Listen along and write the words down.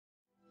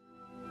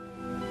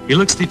He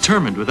looks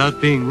determined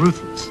without being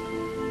ruthless.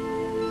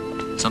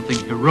 Something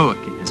heroic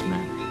in his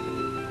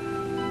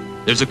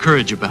manner. There's a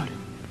courage about him.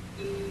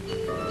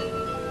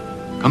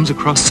 Comes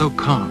across so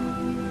calm.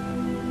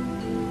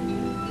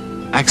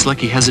 Acts like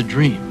he has a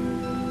dream.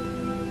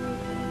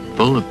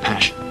 Full of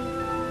passion.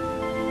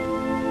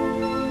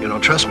 You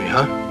don't trust me,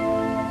 huh?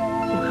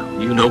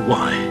 Well, you know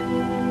why.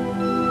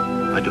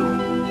 I do.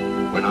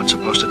 We're not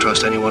supposed to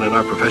trust anyone in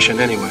our profession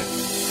anyway.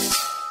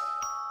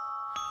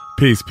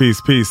 Peace, peace,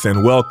 peace,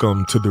 and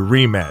welcome to the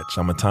Rematch.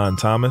 I'm Atan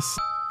Thomas,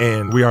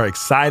 and we are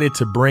excited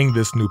to bring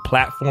this new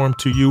platform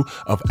to you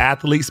of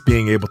athletes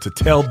being able to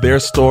tell their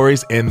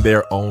stories in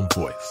their own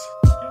voice.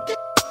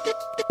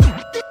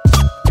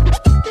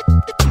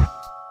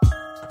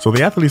 So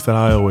the athletes that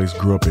I always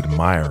grew up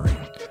admiring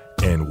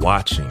and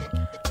watching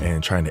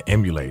and trying to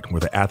emulate were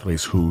the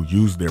athletes who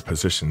used their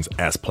positions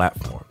as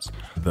platforms.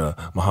 The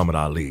Muhammad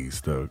Alis,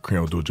 the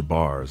Kareem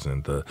Abdul-Jabbars,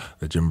 and the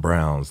Jim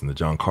Browns, and the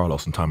John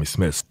Carlos and Tommy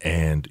Smiths.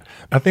 And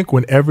I think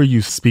whenever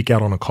you speak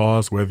out on a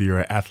cause, whether you're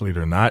an athlete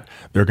or not,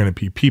 there are going to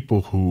be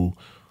people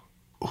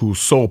whose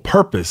sole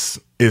purpose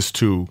is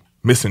to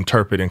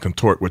misinterpret and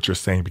contort what you're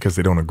saying because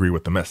they don't agree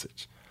with the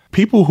message.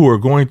 People who are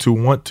going to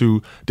want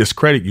to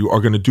discredit you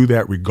are going to do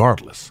that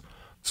regardless.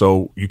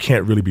 So you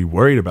can't really be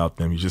worried about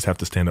them. You just have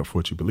to stand up for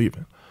what you believe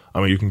in. I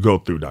mean, you can go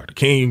through Dr.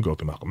 King, you can go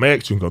through Malcolm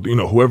X, you can go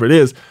through, whoever it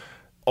is.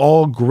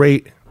 All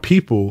great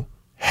people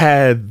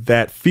had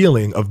that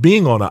feeling of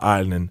being on an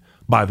island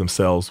by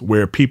themselves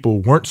where people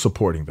weren't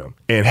supporting them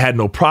and had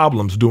no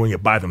problems doing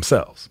it by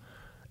themselves.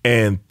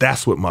 And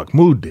that's what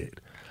Mahmoud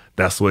did.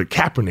 That's what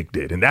Kaepernick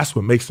did. And that's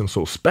what makes them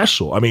so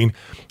special. I mean,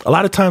 a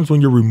lot of times when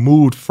you're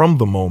removed from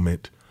the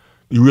moment,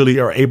 you really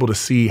are able to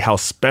see how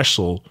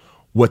special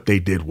what they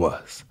did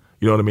was.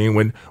 You know what I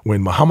mean?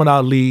 When Muhammad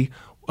Ali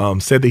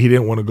said that he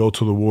didn't want to go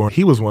to the war,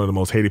 he was one of the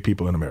most hated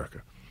people in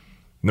America.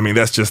 I mean,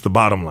 that's just the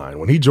bottom line.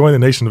 When he joined the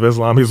Nation of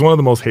Islam, he was one of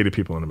the most hated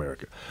people in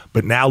America.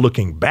 But now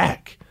looking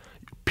back,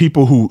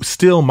 people who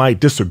still might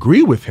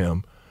disagree with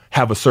him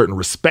have a certain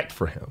respect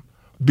for him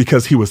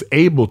because he was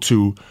able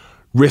to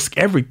risk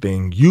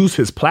everything, use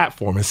his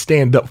platform, and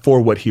stand up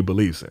for what he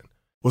believes in.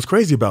 What's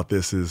crazy about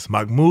this is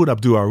Mahmoud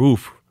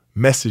Abdul-Rauf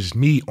messaged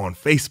me on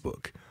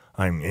Facebook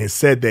and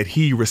said that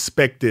he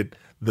respected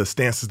the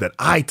stances that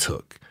I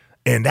took.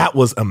 And that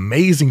was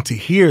amazing to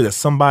hear, that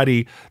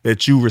somebody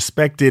that you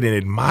respected and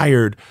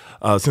admired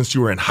since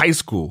you were in high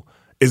school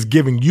is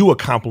giving you a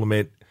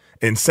compliment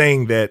and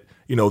saying that,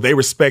 they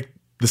respect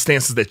the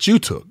stances that you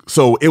took.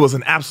 So it was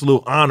an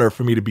absolute honor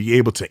for me to be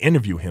able to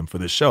interview him for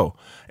this show.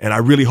 And I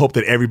really hope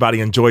that everybody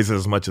enjoys it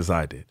as much as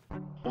I did.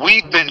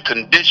 We've been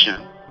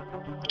conditioned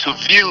to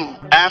view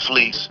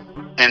athletes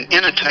and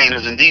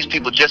entertainers and these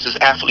people just as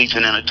athletes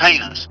and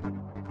entertainers.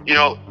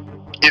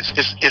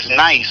 It's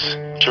nice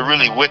to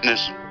really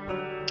witness,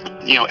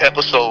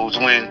 episodes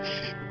when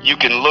you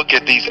can look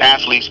at these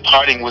athletes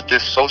parting with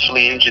this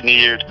socially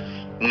engineered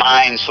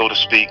mind, so to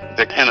speak,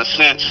 that in a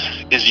sense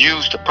is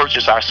used to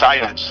purchase our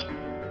silence.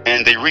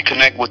 And they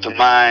reconnect with the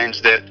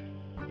minds that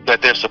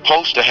they're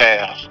supposed to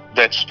have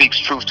that speaks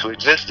truth to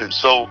existence.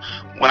 So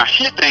when I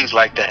hear things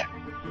like that,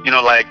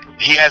 like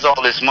he has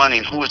all this money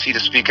and who is he to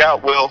speak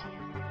out? Well,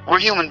 we're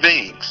human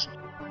beings.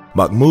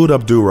 Mahmoud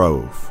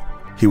Abdul-Rauf.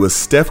 He was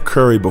Steph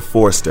Curry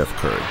before Steph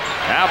Curry.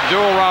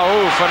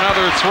 Abdul-Rauf,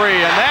 another three,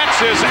 and that's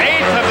his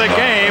 8th of the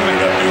game.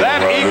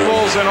 That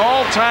equals an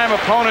all-time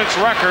opponent's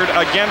record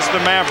against the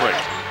Mavericks.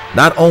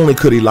 Not only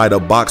could he light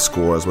up box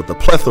scores with a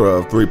plethora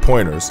of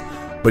three-pointers,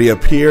 but he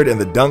appeared in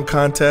the dunk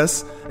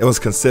contest and was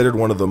considered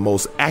one of the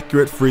most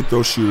accurate free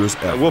throw shooters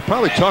ever. We'll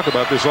probably talk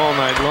about this all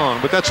night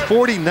long, but that's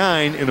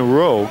 49 in a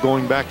row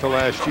going back to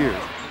last year.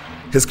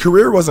 His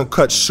career wasn't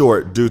cut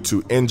short due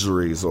to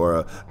injuries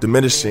or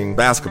diminishing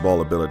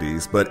basketball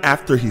abilities, but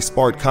after he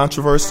sparked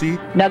controversy,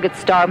 Nuggets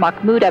star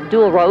Mahmoud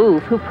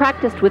Abdul-Rauf, who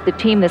practiced with the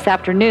team this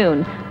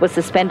afternoon, was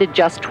suspended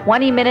just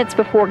 20 minutes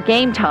before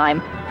game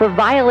time for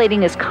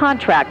violating his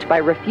contract by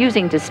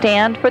refusing to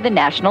stand for the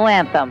national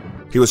anthem.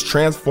 He was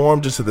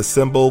transformed into the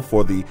symbol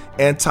for the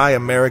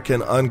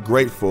anti-American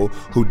ungrateful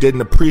who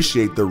didn't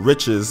appreciate the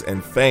riches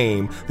and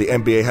fame the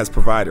NBA has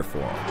provided for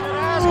him.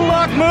 Ask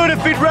Mahmoud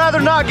if he'd rather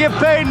not get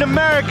paid in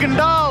American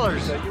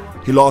dollars.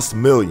 He lost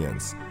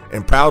millions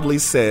and proudly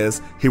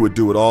says he would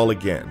do it all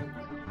again.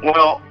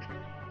 Well,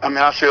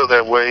 I feel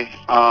that way.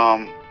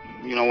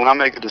 When I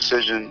make a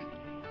decision,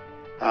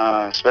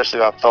 especially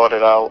if I've thought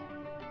it out,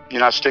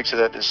 I stick to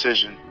that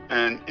decision.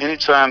 And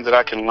anytime that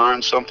I can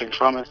learn something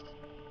from it,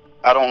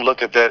 I don't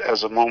look at that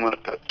as a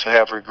moment to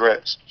have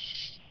regrets.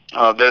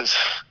 There's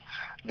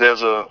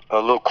a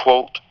little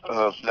quote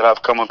that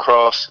I've come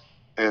across,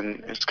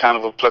 and it's kind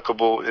of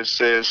applicable. It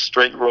says,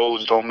 straight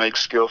roads don't make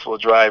skillful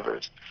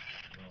drivers.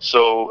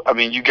 So,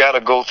 you got to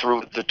go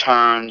through the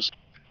turns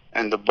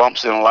and the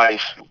bumps in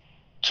life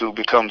to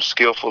become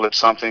skillful at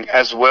something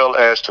as well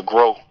as to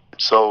grow.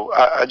 So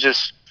I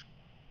just,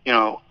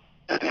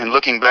 and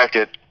looking back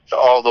at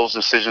all those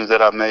decisions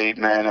that I made,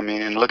 man,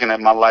 and looking at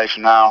my life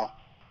now,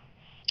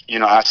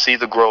 I see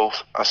the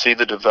growth, I see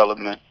the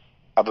development,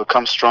 I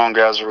become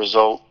stronger as a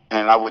result,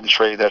 and I wouldn't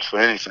trade that for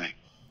anything.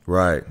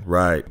 Right.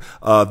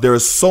 There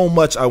is so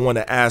much I want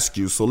to ask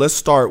you. So let's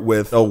start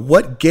with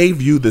what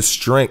gave you the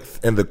strength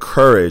and the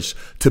courage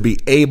to be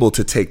able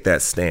to take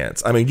that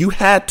stance? I mean, you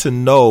had to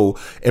know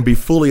and be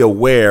fully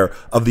aware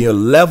of the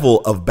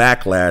level of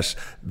backlash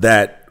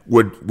that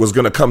was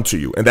going to come to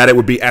you and that it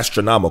would be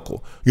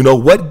astronomical. You know,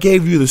 what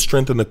gave you the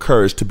strength and the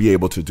courage to be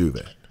able to do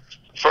that?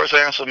 First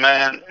answer,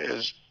 man,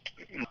 is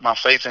my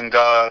faith in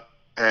God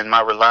and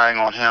my relying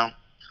on Him.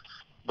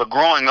 But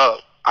growing up,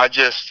 I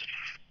just,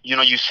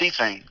 you see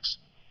things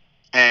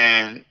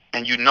and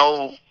you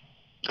know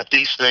that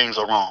these things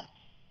are wrong,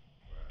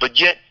 but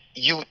yet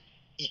you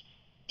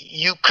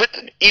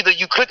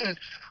couldn't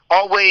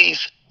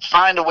always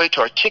find a way to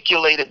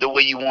articulate it the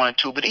way you wanted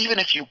to. But even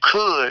if you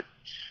could,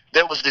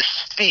 there was this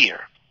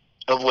fear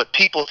of what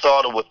people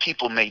thought or what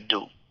people may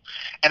do.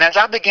 And as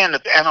I began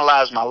to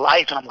analyze my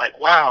life, and I'm like,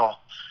 wow,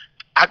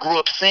 I grew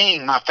up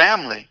seeing my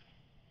family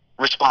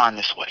respond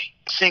this way,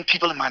 seeing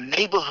people in my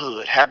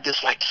neighborhood have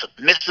this like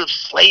submissive,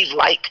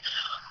 slave-like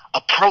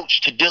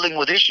approach to dealing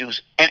with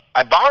issues. And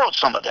I borrowed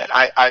some of that.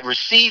 I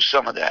received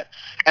some of that.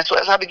 And so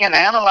as I began to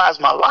analyze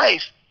my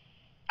life,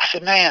 I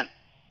said, man,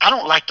 I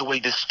don't like the way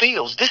this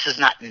feels. This is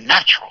not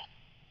natural.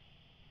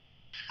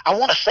 I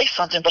want to say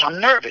something, but I'm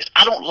nervous.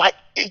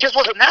 It just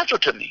wasn't natural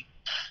to me.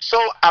 So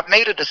I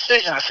made a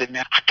decision. I said,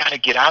 man, I got to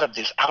get out of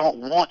this. I don't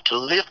want to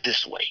live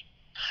this way.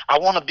 I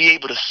want to be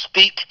able to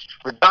speak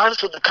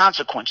regardless of the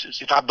consequences.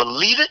 If I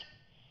believe it,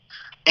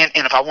 and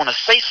if I want to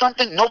say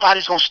something,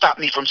 nobody's going to stop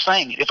me from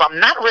saying it. If I'm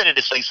not ready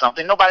to say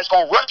something, nobody's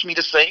going to rush me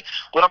to say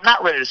what I'm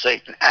not ready to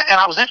say. And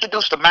I was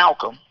introduced to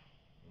Malcolm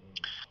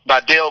by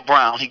Dale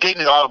Brown. He gave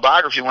me the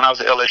autobiography when I was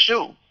at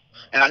LSU.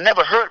 And I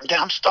never heard him. Then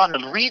I'm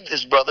starting to read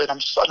this brother, and I'm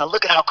starting to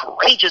look at how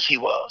courageous he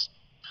was.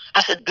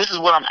 I said, this is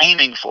what I'm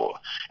aiming for.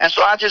 And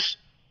so I just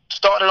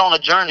started on a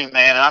journey,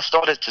 man, and I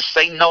started to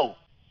say no.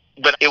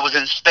 But it was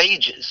in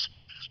stages.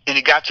 And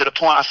it got to the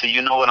point I said,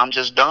 you know what, I'm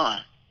just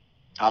done.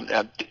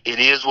 It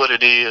is what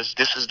it is.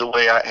 This is the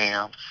way I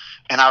am.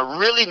 And I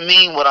really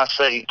mean what I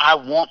say. I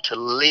want to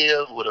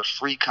live with a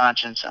free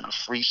conscience and a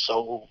free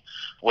soul,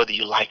 whether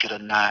you like it or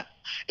not.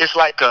 It's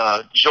like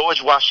a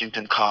George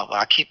Washington Carver.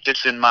 I keep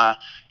this in my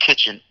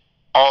kitchen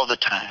all the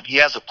time. He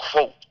has a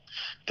quote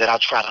that I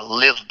try to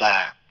live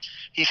by.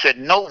 He said,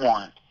 no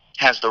one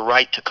has the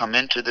right to come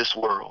into this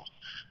world,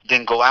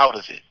 then go out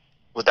of it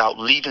without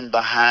leaving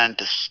behind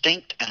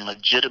distinct and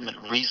legitimate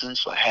reasons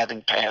for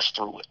having passed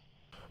through it.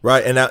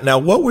 Right. And now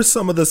what were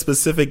some of the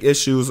specific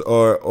issues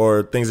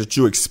or things that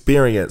you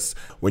experienced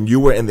when you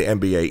were in the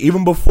NBA,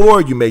 even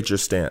before you made your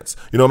stance?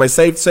 You know what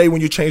I mean? Say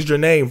when you changed your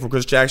name from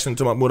Chris Jackson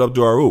to Mahmoud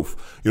Abdul-Rauf.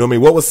 You know what I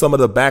mean? What was some of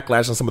the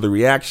backlash and some of the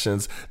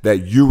reactions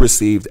that you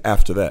received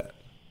after that?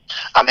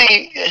 I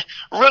mean,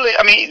 really,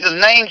 the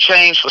name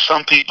change for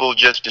some people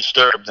just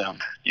disturbed them.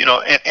 You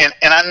know, and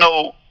I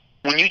know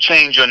when you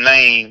change your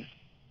name,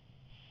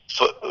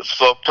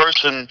 for a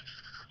person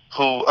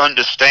who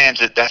understands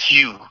it, that's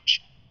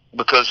huge.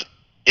 Because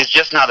it's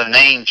just not a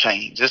name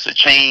change. It's a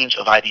change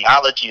of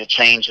ideology, a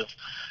change of,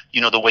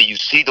 the way you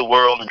see the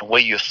world and the way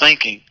you're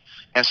thinking.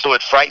 And so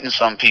it frightens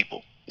some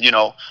people,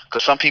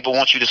 because some people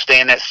want you to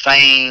stay in that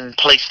same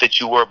place that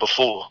you were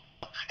before.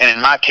 And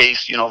in my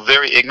case,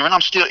 very ignorant.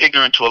 I'm still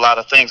ignorant to a lot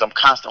of things. I'm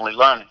constantly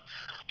learning.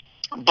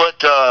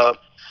 But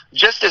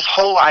just this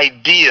whole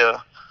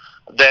idea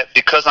that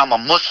because I'm a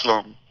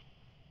Muslim,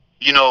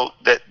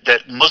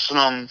 that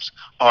Muslims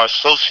are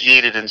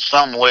associated in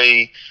some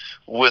way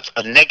with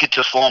a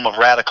negative form of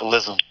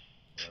radicalism,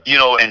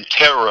 and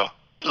terror.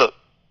 Look,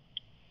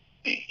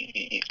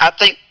 I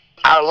think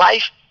our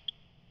life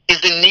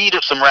is in need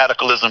of some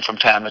radicalism from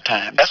time to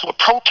time. That's what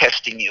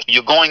protesting is.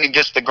 You're going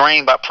against the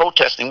grain by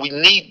protesting. We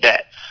need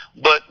that.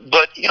 But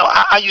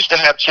I used to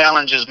have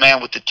challenges,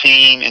 man, with the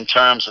team in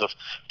terms of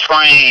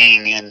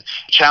praying and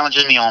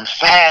challenging me on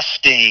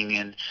fasting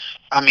and,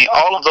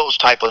 all of those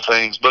type of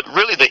things. But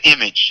really the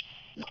image,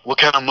 what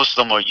kind of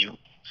Muslim are you?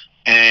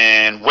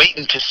 And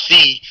waiting to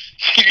see,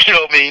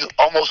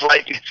 almost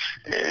like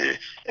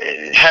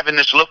having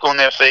this look on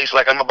their face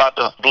like I'm about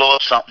to blow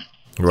up something.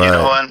 Right.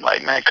 And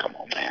like, man, come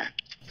on, man.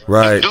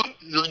 Right. Do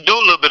a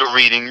little bit of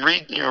reading,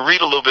 read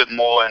a little bit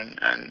more,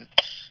 and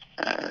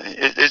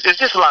it's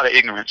just a lot of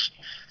ignorance.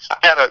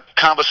 I had a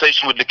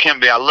conversation with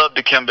Dikembe. I love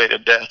Dikembe to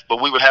death,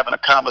 but we were having a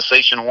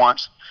conversation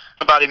once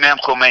about Imam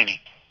Khomeini.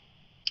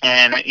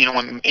 And,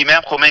 when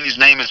Imam Khomeini's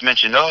name is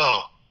mentioned,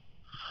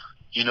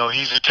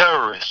 he's a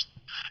terrorist,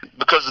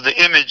 because of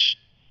the image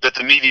that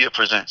the media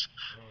presents.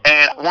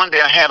 And one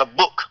day I had a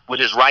book with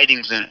his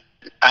writings in it.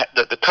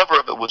 The cover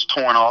of it was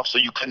torn off, so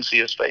you couldn't see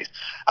his face.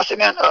 I said,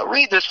 man,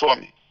 read this for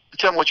me.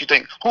 Tell me what you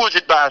think. Who is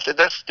it by? I said,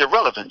 that's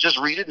irrelevant. Just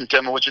read it and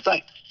tell me what you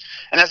think.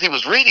 And as he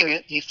was reading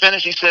it, he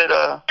finished. He said,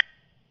 I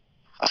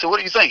said, what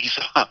do you think? He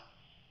said,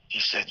 He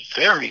said,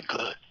 very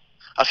good.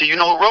 I said, you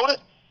know who wrote it?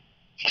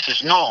 He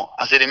says, no.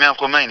 I said, Imam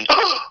Khomeini.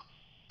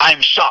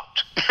 I'm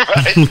shocked.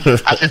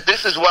 Right? I said,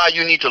 this is why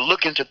you need to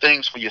look into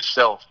things for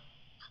yourself,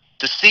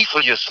 to see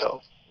for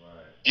yourself,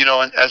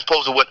 right. And as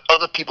opposed to what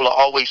other people are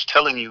always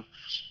telling you,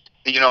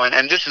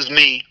 and this is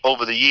me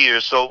over the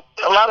years. So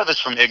a lot of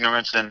it's from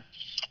ignorance, and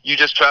You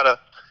just try to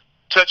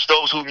touch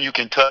those whom you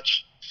can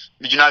touch,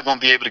 but you're not going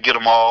to be able to get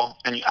them all.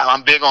 And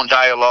I'm big on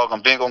dialogue.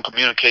 I'm big on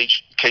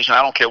communication.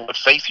 I don't care what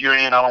faith you're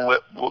in. I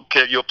don't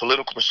care your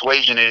political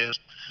persuasion is.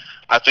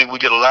 I think we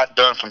get a lot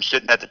done from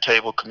sitting at the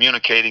table,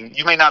 communicating.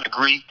 You may not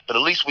agree, but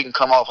at least we can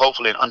come off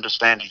hopefully and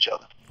understand each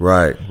other.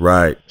 Right,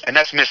 right. And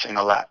that's missing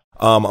a lot.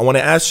 I want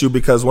to ask you,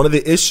 because one of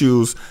the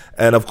issues,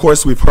 and of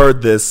course we've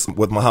heard this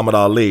with Muhammad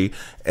Ali,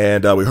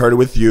 and we heard it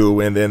with you,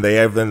 and then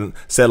they even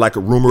said like a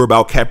rumor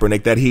about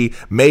Kaepernick that he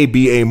may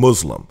be a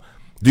Muslim.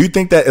 Do you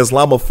think that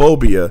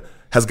Islamophobia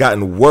has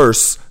gotten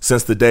worse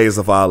since the days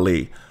of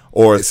Ali,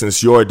 or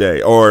since your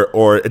day,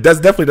 or it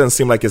definitely doesn't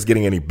seem like it's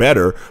getting any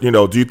better? You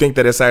know, do you think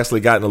that it's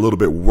actually gotten a little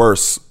bit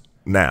worse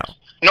now?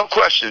 No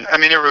question. I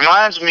mean, it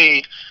reminds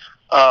me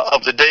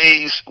of the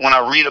days when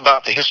I read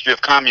about the history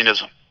of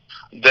communism,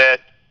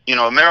 that, you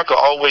know, America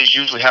always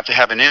usually have to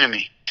have an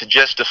enemy to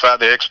justify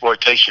their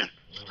exploitation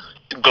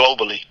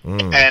globally.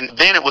 And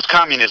then it was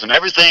communism.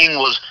 Everything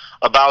was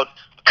about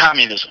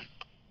communism,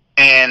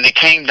 and they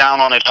came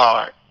down on it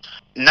hard.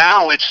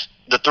 Now it's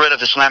the threat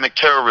of Islamic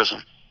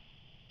terrorism.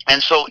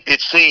 And so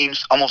it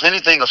seems almost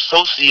anything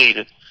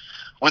associated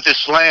with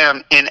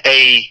Islam in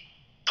a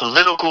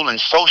political and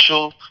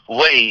social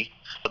way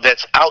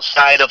that's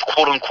outside of,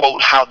 quote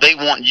unquote, how they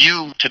want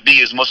you to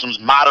be as Muslims,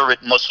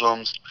 moderate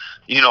Muslims,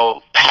 you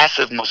know,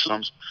 passive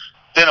Muslims,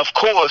 then of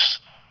course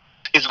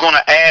it's going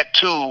to add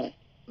to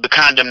the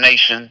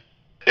condemnation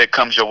that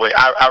comes your way.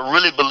 I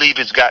really believe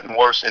it's gotten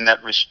worse in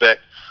that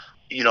respect.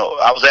 You know,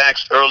 I was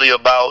asked earlier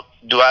about,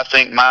 do I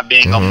think my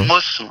being a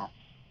Muslim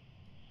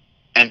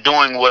and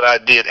doing what I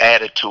did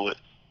added to it?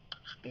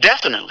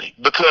 Definitely,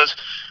 because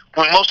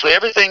when mostly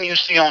everything you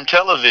see on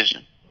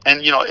television,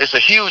 and you know, it's a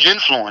huge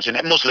influence, and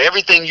mostly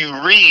everything you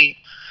read,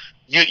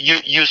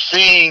 you're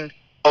seeing,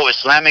 oh,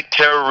 Islamic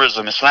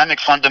terrorism, Islamic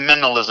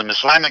fundamentalism,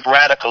 Islamic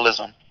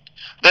radicalism.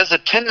 There's a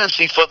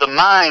tendency for the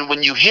mind,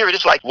 when you hear it,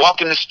 it's like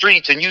walking the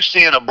streets and you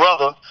seeing a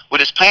brother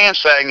with his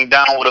pants sagging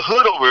down with a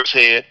hood over his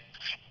head.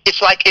 It's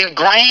like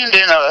ingrained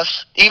in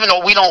us, even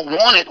though we don't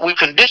want it. We're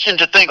conditioned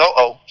to think,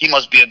 he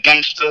must be a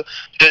gangster,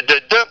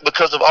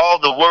 because of all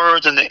the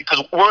words, and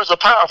because words are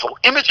powerful,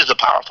 images are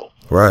powerful.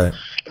 Right.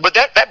 But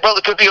that brother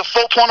could be a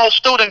 4.0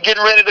 student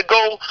getting ready to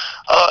go,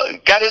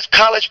 got his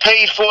college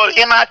paid for at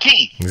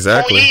MIT.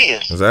 Exactly. 4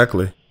 years.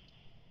 Exactly.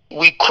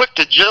 We quick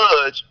to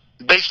judge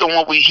based on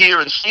what we hear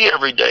and see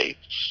every day,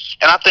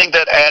 and I think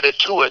that added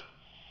to it,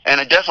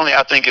 and it definitely,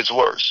 I think it's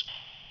worse.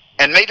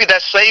 And maybe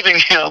that's saving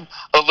him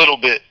a little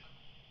bit.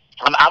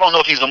 I don't know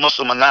if he's a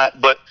Muslim or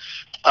not, but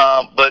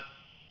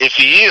if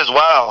he is,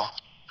 wow,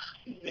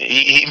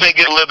 he may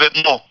get a little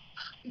bit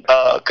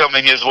more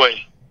coming his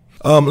way.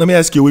 Let me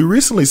ask you, we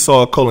recently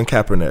saw Colin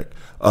Kaepernick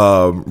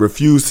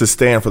refuse to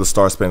stand for the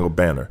Star-Spangled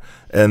Banner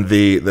and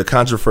the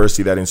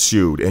controversy that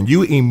ensued, and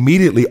you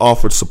immediately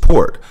offered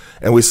support.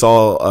 And we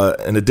saw,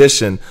 in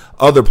addition,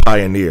 other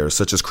pioneers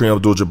such as Kareem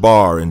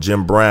Abdul-Jabbar and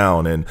Jim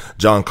Brown and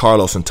John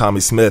Carlos and Tommy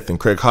Smith and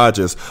Craig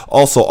Hodges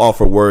also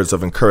offer words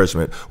of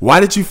encouragement. Why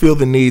did you feel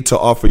the need to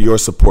offer your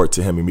support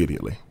to him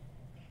immediately?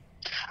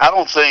 I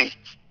don't think,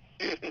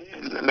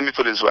 let me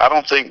put it this way, I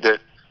don't think that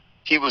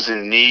he was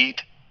in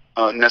need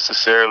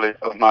necessarily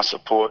of my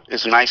support.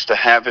 It's nice to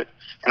have it.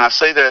 And I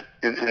say that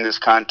in this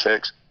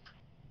context.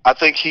 I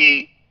think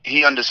he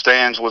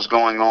understands what's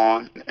going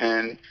on,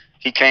 and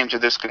he came to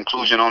this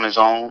conclusion on his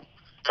own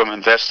from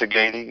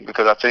investigating,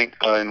 because I think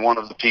in one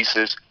of the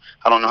pieces,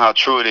 I don't know how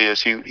true it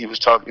is, he was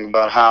talking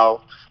about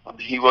how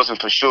he wasn't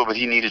for sure, but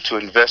he needed to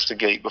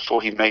investigate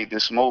before he made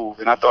this move.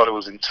 And I thought it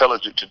was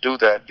intelligent to do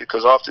that,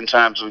 because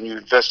oftentimes when you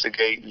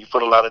investigate and you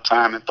put a lot of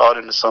time and thought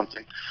into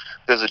something,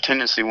 there's a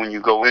tendency when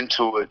you go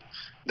into it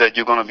that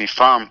you're going to be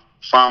firm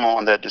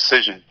on that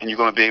decision, and you're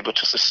going to be able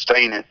to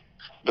sustain it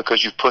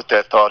because you put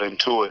that thought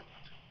into it.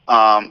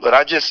 But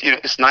I just,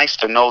 it's nice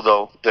to know,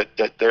 though,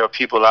 that there are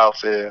people out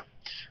there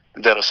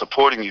that are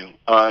supporting you.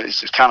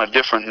 It's kind of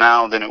different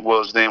now than it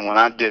was then when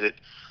I did it,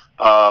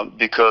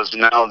 because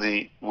now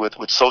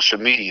with social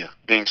media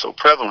being so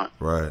prevalent,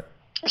 right,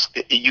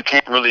 you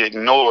can't really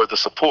ignore the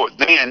support.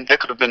 Then there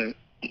could have been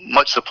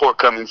much support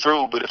coming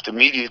through, but if the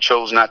media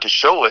chose not to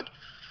show it,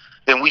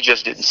 then we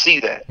just didn't see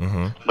that.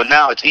 But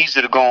now it's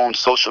easy to go on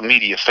social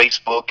media,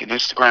 Facebook and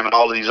Instagram and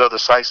all of these other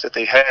sites that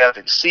they have,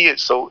 and see it.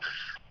 So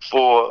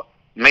for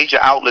major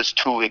outlets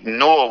to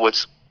ignore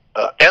what's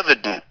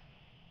evident,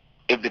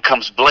 it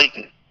becomes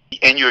blatant,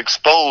 and you're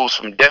exposed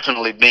from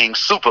definitely being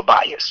super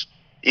biased,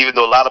 even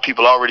though a lot of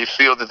people already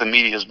feel that the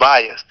media is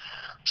biased.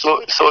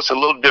 So it's a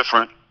little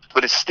different,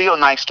 but it's still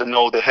nice to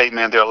know that, hey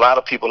man, there are a lot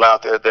of people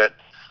out there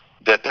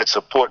that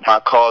support my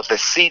cause, that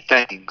see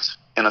things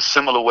in a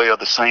similar way or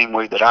the same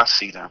way that I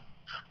see them,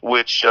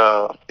 which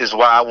is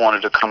why I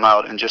wanted to come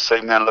out and just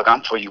say, man, look,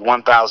 I'm for you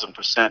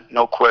 1,000%,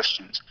 no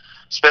questions,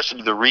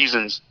 especially the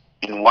reasons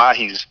and why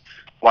he's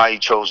why he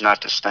chose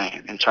not to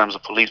stand in terms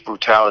of police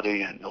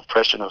brutality and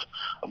oppression of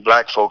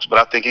black folks. But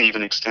I think it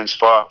even extends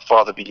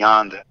farther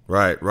beyond that.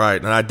 Right.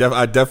 And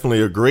I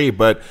definitely agree.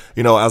 But,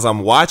 as I'm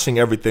watching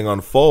everything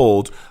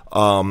unfold,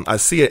 I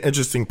see an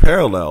interesting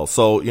parallel.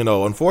 So,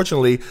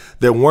 unfortunately,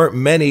 there weren't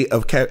many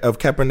of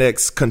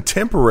Kaepernick's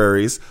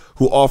contemporaries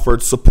who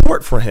offered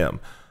support for him.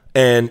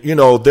 And,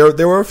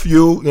 there were a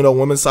few,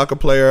 women's soccer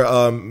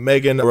player,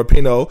 Megan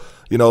Rapinoe,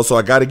 so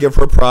I got to give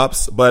her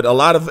props. But a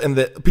lot of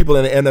people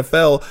in the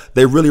NFL,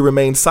 they really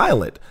remained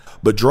silent.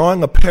 But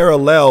drawing a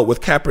parallel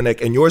with Kaepernick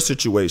in your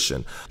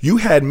situation, you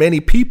had many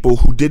people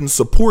who didn't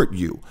support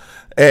you.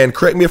 And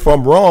correct me if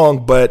I'm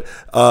wrong, but,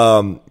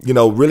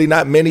 really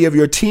not many of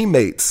your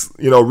teammates,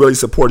 really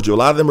supported you. A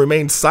lot of them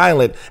remained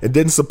silent and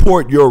didn't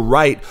support your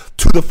right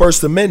to the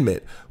First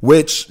Amendment,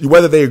 which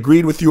whether they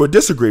agreed with you or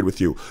disagreed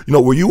with you,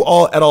 were you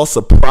all at all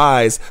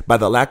surprised by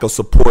the lack of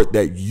support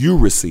that you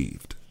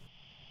received?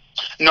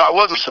 No, I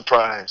wasn't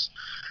surprised.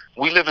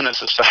 We live in a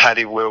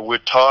society where we're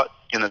taught,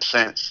 in a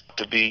sense,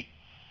 to be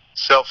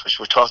selfish.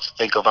 We're taught to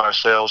think of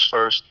ourselves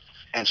first,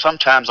 and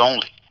sometimes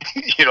only.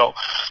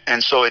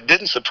 And so it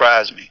didn't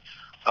surprise me.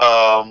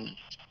 I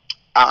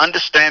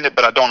understand it,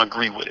 but I don't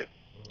agree with it,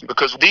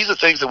 because these are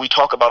things that we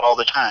talk about all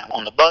the time.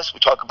 On the bus, we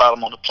talk about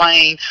them on the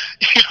plane,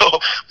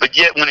 but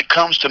yet when it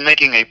comes to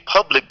making a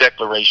public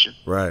declaration,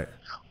 right,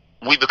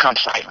 we become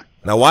silent.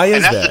 Now, why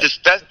is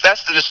that?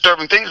 That's the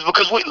disturbing thing, is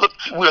because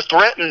we're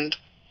threatened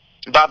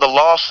by the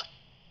loss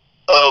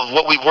of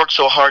what we've worked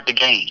so hard to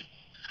gain.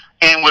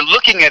 And we're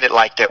looking at it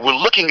like that. We're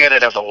looking at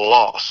it as a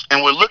loss,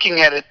 and we're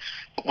looking at it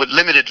with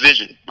limited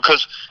vision,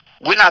 because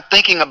we're not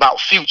thinking about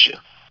future,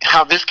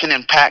 how this can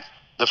impact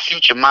the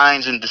future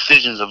minds and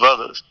decisions of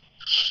others.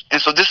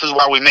 And so this is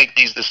why we make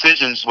these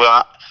decisions.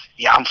 Well,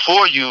 I'm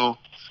for you,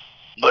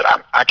 but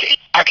I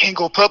can't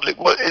go public.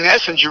 Well, in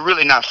essence, you're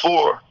really not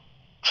for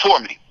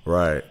me.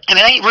 Right. And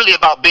it ain't really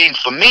about being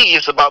for me.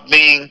 It's about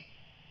being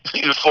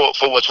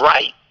for what's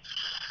right.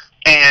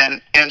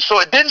 And so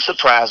it didn't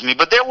surprise me,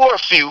 but there were a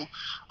few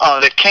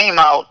that came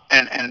out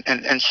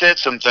and said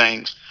some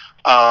things.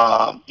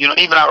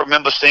 Even I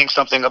remember seeing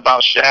something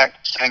about Shaq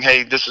saying,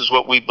 "Hey, this is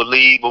what we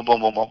believe." Boom,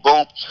 boom, boom, boom,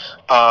 boom.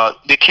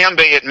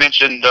 Dikembe had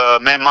mentioned,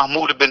 "Man,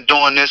 Mahmoud had been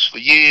doing this for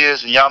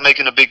years, and y'all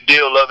making a big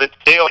deal of it."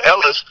 Dale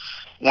Ellis,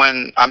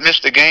 when I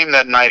missed the game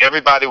that night,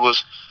 everybody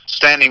was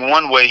standing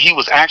one way. He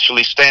was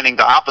actually standing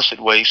the opposite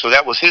way, so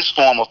that was his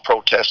form of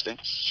protesting.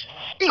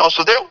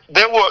 So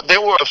there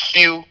were a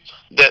few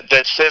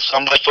that said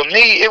something. But for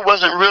me, it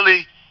wasn't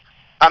really.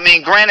 I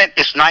mean, granted,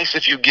 it's nice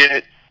if you get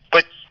it,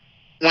 but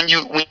when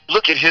you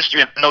look at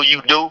history, and I know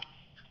you do,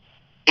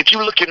 if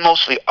you look at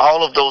mostly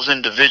all of those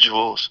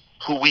individuals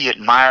who we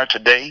admire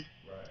today,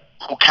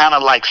 who kind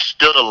of like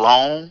stood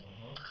alone,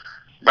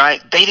 right?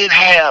 They didn't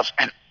have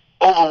an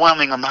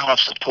overwhelming amount of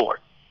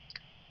support,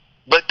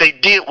 but they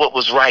did what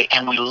was right,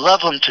 and we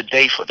love them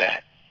today for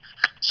that.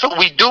 So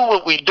we do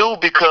what we do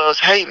because,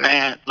 hey,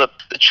 man, look,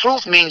 the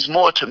truth means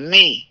more to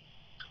me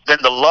than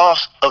the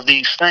loss of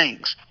these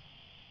things.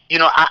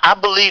 I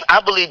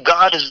believe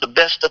God is the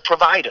best of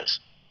providers.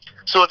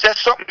 So if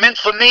that's something meant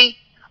for me,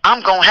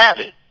 I'm going to have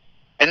it.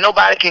 And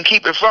nobody can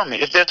keep it from me.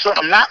 If there's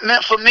something not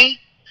meant for me,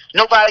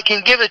 nobody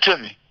can give it to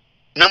me.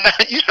 No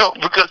matter,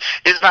 because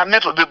it's not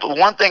meant for me. But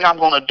one thing I'm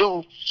going to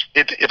do,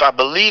 if I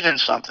believe in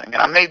something,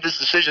 and I made this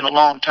decision a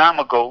long time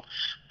ago,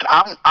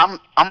 I'm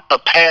on a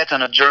path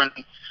and a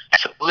journey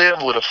to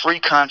live with a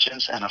free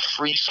conscience and a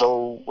free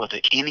soul,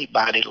 whether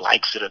anybody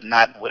likes it or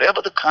not,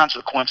 whatever the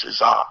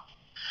consequences are.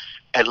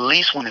 At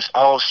least when it's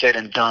all said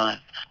and done,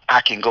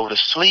 I can go to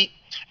sleep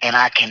and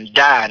I can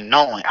die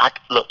knowing,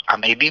 I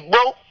may be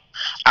broke,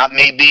 I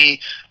may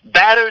be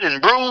battered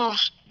and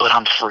bruised, but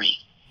I'm free.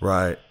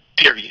 Right.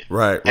 Period.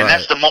 Right. And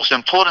that's the most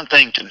important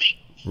thing to me.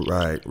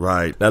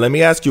 Right. Now, let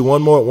me ask you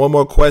one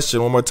more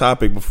question, one more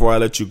topic before I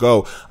let you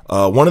go.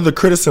 One of the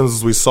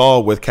criticisms we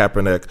saw with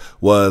Kaepernick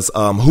was,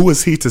 who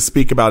is he to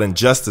speak about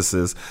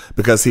injustices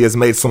because he has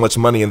made so much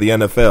money in the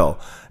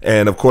NFL?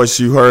 And of course,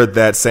 you heard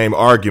that same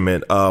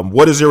argument.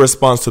 What is your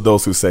response to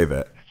those who say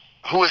that?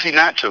 Who is he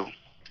not to?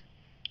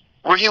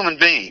 We're human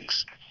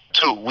beings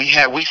too. We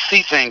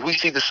see things. We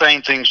see the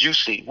same things you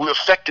see. We're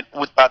affected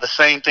by the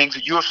same things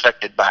that you're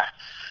affected by.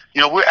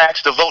 We're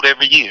asked to vote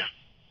every year.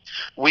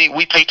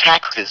 We pay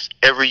taxes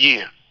every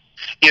year.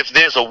 If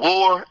there's a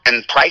war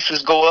and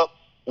prices go up,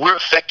 we're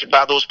affected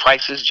by those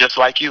prices just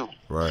like you.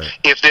 Right.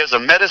 If there's a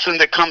medicine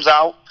that comes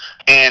out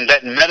and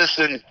that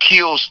medicine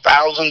kills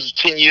thousands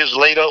 10 years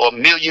later or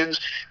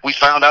millions, we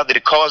found out that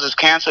it causes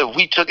cancer. If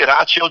we took it,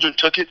 our children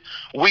took it,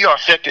 we are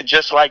affected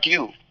just like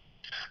you.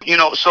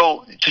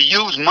 So to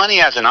use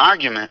money as an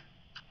argument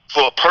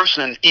for a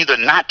person either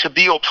not to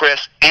be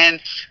oppressed and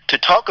to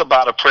talk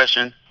about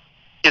oppression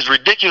is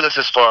ridiculous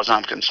as far as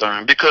I'm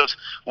concerned, because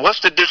what's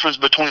the difference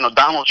between a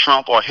Donald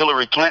Trump or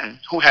Hillary Clinton,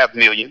 who have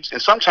millions,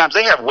 and sometimes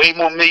they have way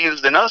more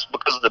millions than us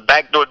because of the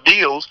backdoor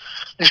deals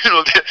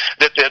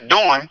that they're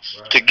doing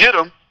to get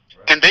them,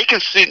 and they can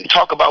sit and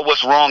talk about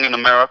what's wrong in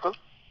America,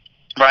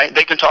 right?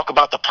 They can talk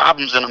about the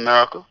problems in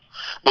America,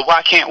 but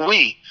why can't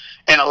we?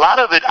 And a lot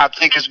of it, I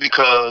think, is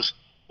because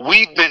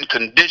we've been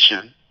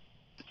conditioned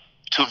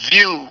to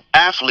view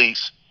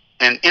athletes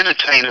and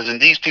entertainers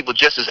and these people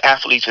just as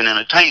athletes and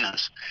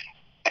entertainers.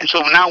 And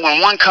so now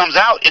when one comes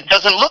out, it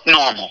doesn't look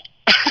normal.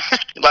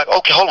 Like,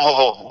 okay, hold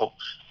on.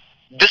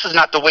 This is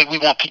not the way we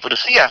want people to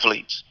see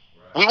athletes.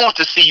 We want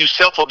to see you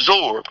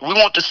self-absorbed. We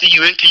want to see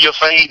you into your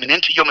fame and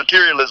into your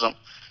materialism.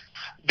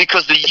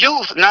 Because the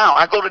youth now,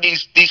 I go to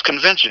these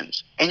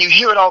conventions, and you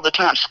hear it all the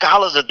time.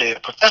 Scholars are there,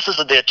 professors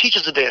are there,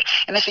 teachers are there.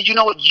 And they say, you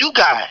know what, you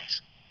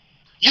guys,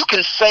 you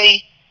can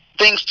say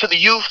things to the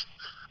youth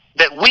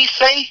that we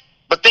say,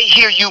 but they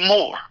hear you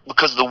more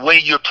because the way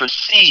you're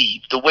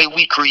perceived, the way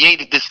we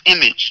created this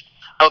image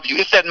of you,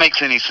 if that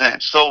makes any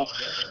sense. So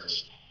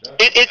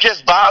it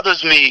just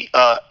bothers me,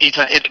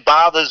 Ethan. It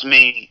bothers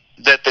me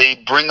that they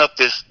bring up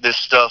this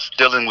stuff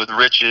dealing with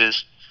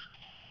riches.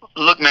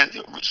 Look, man,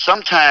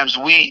 sometimes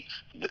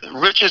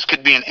riches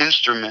could be an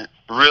instrument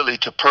really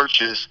to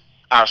purchase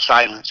our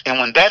silence. And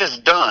when that is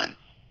done,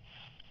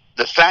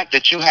 the fact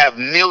that you have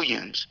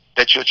millions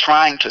that you're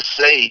trying to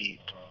save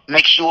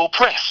makes you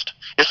oppressed.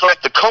 It's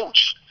like the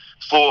coach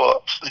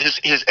for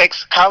his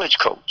ex-college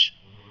coach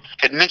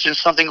had mentioned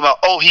something about,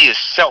 he is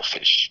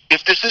selfish.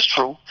 If this is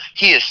true,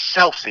 he is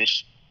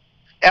selfish.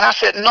 And I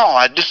said, no,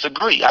 I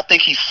disagree. I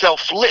think he's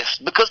selfless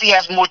because he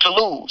has more to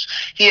lose.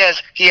 He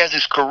has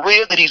his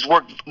career that he's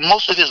worked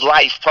most of his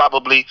life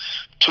probably,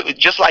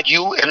 just like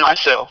you and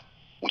myself.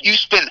 You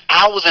spend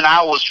hours and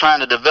hours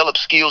trying to develop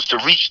skills to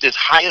reach this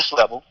highest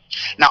level.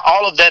 Now,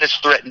 all of that is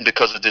threatened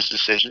because of this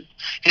decision.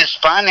 His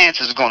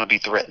finances are going to be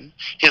threatened.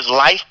 His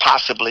life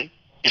possibly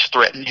is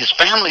threatened. His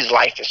family's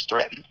life is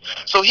threatened.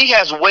 So he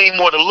has way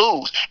more to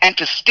lose. And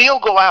to still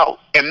go out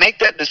and make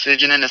that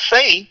decision and to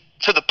say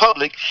to the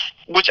public,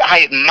 which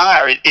I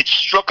admire, it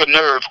struck a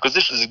nerve because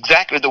this is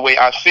exactly the way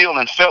I feel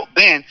and felt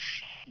then.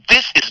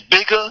 This is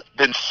bigger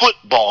than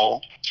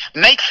football,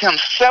 makes him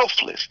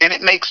selfless, and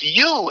it makes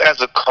you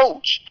as a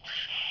coach.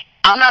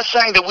 I'm not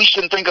saying that we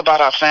shouldn't think about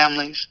our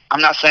families.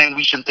 I'm not saying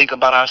we shouldn't think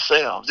about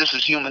ourselves. This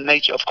is human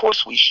nature. Of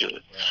course we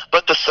should.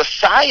 But the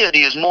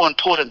society is more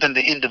important than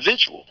the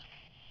individual.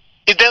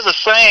 If there's a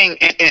saying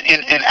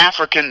in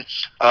African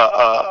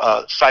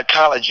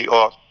psychology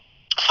or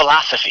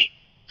philosophy,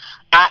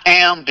 I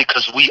am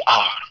because we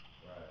are.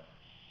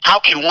 How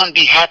can one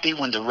be happy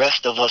when the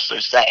rest of us are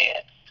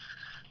sad?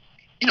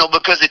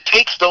 Because it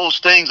takes those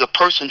things, a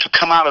person to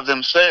come out of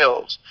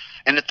themselves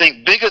and to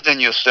think bigger than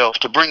yourself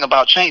to bring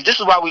about change. This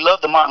is why we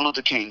love the Martin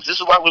Luther Kings. This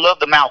is why we love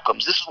the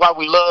Malcolms. This is why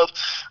we love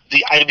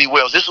the Ida B.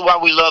 Wells. This is why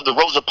we love the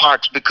Rosa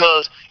Parks,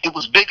 because it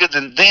was bigger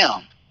than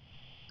them.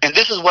 And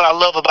this is what I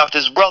love about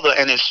this brother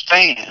and his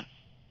fan.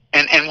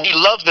 And we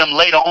love them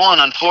later on,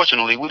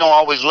 unfortunately. We don't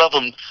always love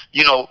them,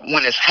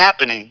 when it's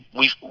happening.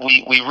 We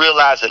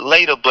realize it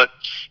later, but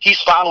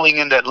he's following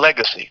in that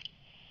legacy.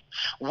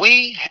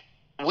 We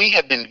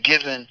have been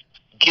given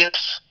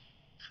gifts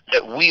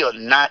that we are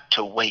not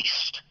to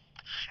waste.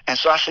 And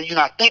so I said,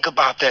 I think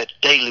about that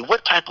daily.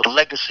 What type of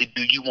legacy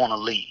do you want to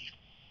leave?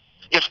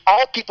 If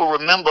all people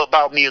remember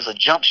about me is a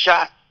jump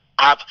shot,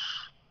 I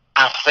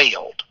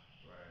failed.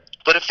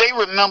 But if they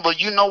remember,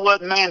 you know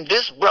what, man,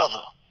 this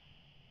brother,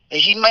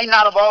 he may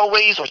not have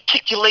always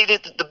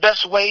articulated the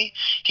best way.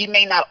 He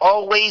may not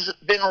always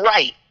been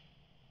right.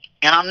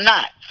 And I'm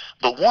not.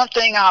 But one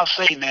thing I'll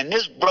say, man,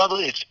 this brother,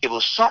 if it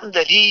was something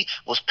that he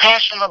was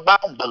passionate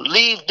about and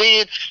believed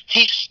in,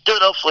 he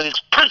stood up for his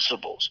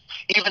principles.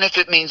 Even if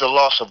it means a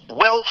loss of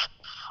wealth,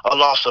 a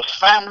loss of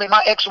family.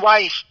 My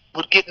ex-wife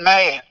would get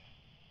mad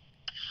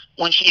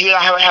when she heard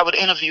I have an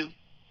interview.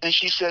 And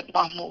she said,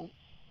 Mahmoud,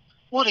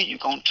 what are you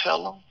going to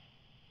tell him?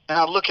 And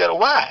I look at her,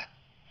 why?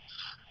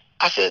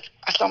 I said,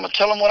 I'm going to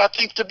tell them what I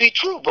think to be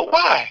true, but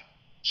why?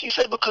 She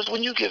said, because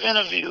when you give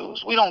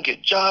interviews, we don't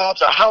get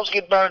jobs, our house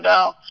get burned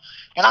down.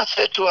 And I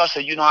said to her,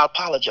 I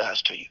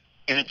apologize to you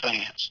in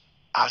advance.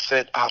 I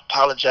said, I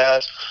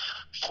apologize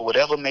for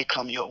whatever may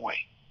come your way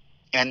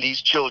and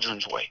these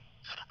children's way.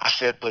 I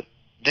said, but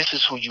this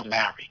is who you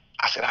marry.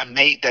 I said, I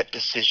made that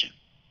decision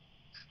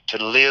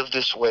to live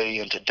this way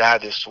and to die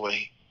this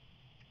way.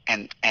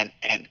 And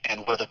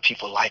whether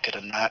people like it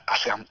or not, I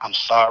said, I'm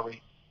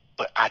sorry,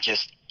 but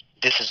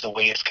this is the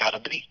way it's got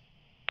to be.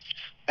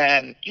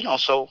 And,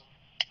 so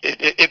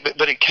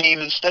but it came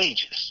in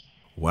stages.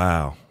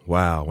 Wow.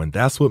 And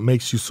that's what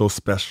makes you so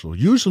special.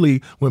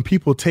 Usually when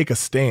people take a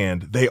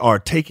stand, they are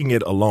taking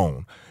it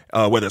alone.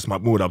 Whether it's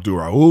Mahmoud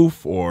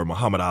Abdul-Rauf or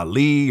Muhammad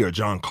Ali or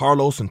John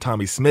Carlos and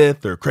Tommy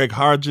Smith or Craig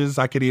Hodges.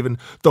 I could even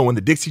throw in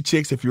the Dixie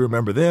Chicks if you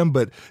remember them.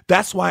 But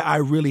that's why I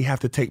really have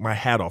to take my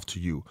hat off to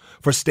you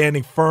for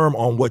standing firm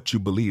on what you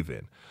believe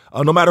in.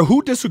 No matter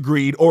who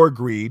disagreed or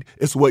agreed,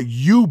 it's what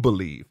you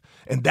believe.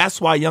 And that's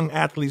why young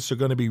athletes are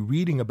going to be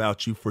reading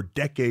about you for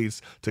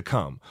decades to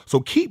come. So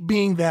keep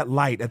being that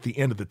light at the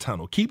end of the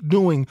tunnel. Keep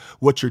doing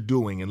what you're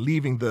doing and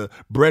leaving the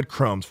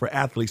breadcrumbs for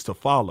athletes to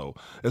follow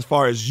as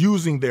far as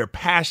using their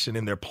passion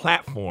and their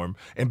platform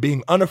and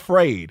being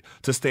unafraid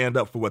to stand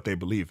up for what they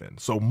believe in.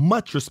 So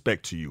much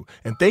respect to you.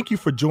 And thank you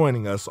for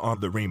joining us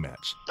on The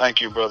Rematch. Thank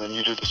you, brother. And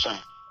you do the same.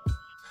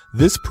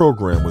 This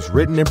program was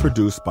written and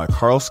produced by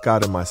Carl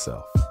Scott and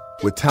myself.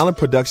 with talent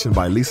production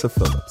by Lisa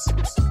Phillips.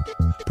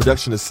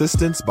 Production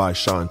assistance by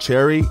Sean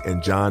Cherry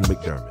and John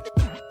McDermott.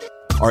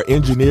 Our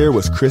engineer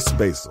was Chris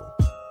Basil.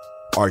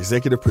 Our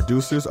executive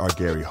producers are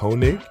Gary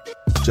Honig,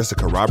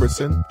 Jessica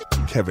Robertson,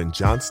 Kevin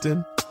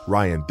Johnston,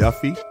 Ryan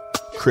Duffy,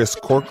 Chris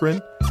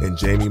Corcoran, and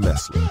Jamie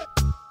Messler.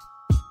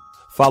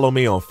 Follow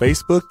me on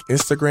Facebook,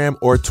 Instagram,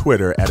 or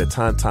Twitter at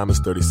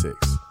AtonThomas36.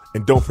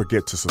 And don't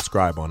forget to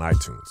subscribe on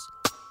iTunes.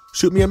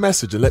 Shoot me a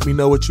message and let me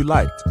know what you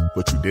liked,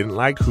 what you didn't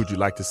like, who'd you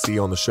like to see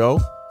on the show.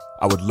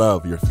 I would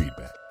love your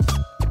feedback.